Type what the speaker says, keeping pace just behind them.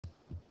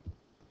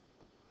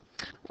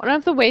One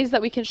of the ways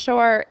that we can show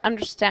our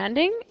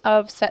understanding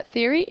of set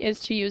theory is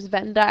to use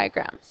Venn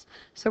diagrams.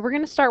 So we're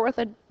going to start with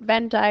a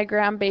Venn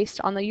diagram based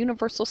on the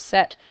universal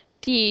set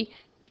D,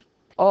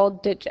 all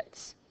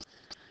digits.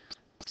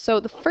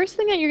 So the first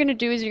thing that you're going to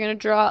do is you're going to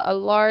draw a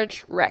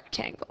large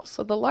rectangle.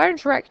 So the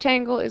large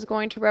rectangle is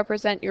going to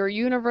represent your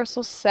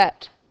universal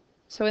set.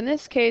 So in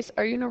this case,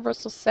 our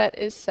universal set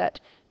is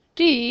set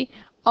D,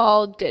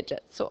 all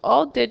digits. So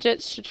all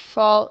digits should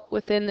fall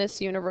within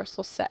this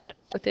universal set,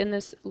 within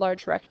this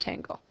large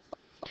rectangle.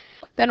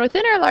 Then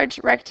within our large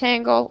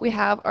rectangle, we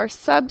have our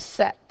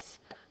subsets.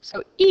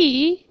 So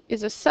E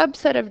is a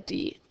subset of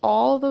D.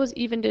 All those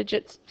even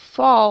digits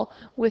fall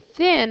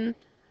within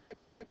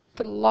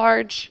the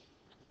large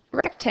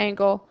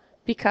rectangle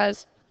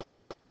because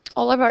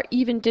all of our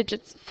even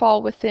digits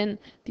fall within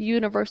the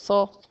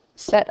universal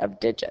set of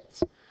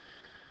digits.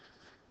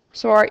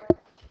 So our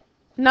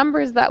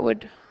numbers that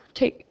would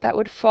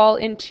fall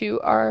into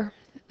our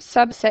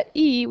subset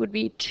E would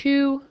be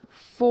 2,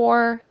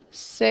 4,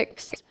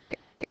 6,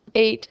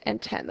 8,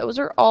 and 10. Those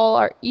are all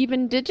our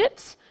even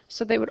digits,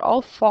 so they would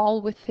all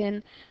fall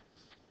within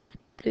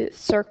the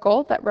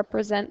circle that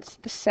represents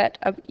the set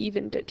of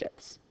even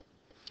digits.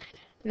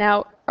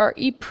 Now, our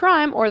E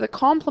prime, or the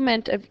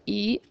complement of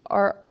E,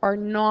 are our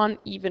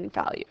non-even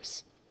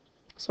values.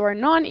 So our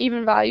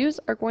non-even values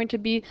are going to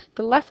be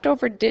the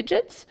leftover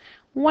digits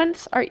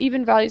once our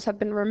even values have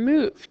been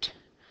removed.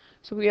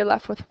 So we are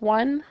left with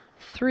 1,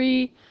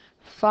 3,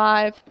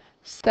 5,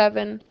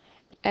 7,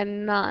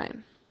 and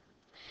 9.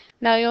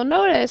 Now you'll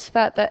notice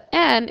that the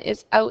n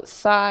is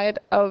outside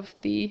of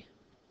the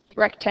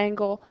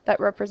rectangle that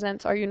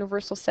represents our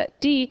universal set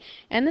D,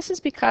 and this is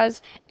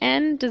because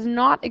n does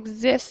not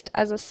exist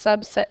as a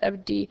subset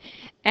of D.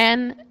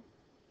 N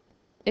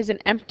is an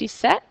empty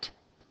set,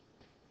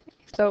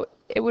 so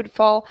it would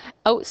fall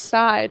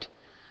outside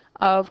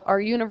of our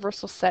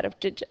universal set of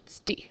digits,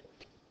 D.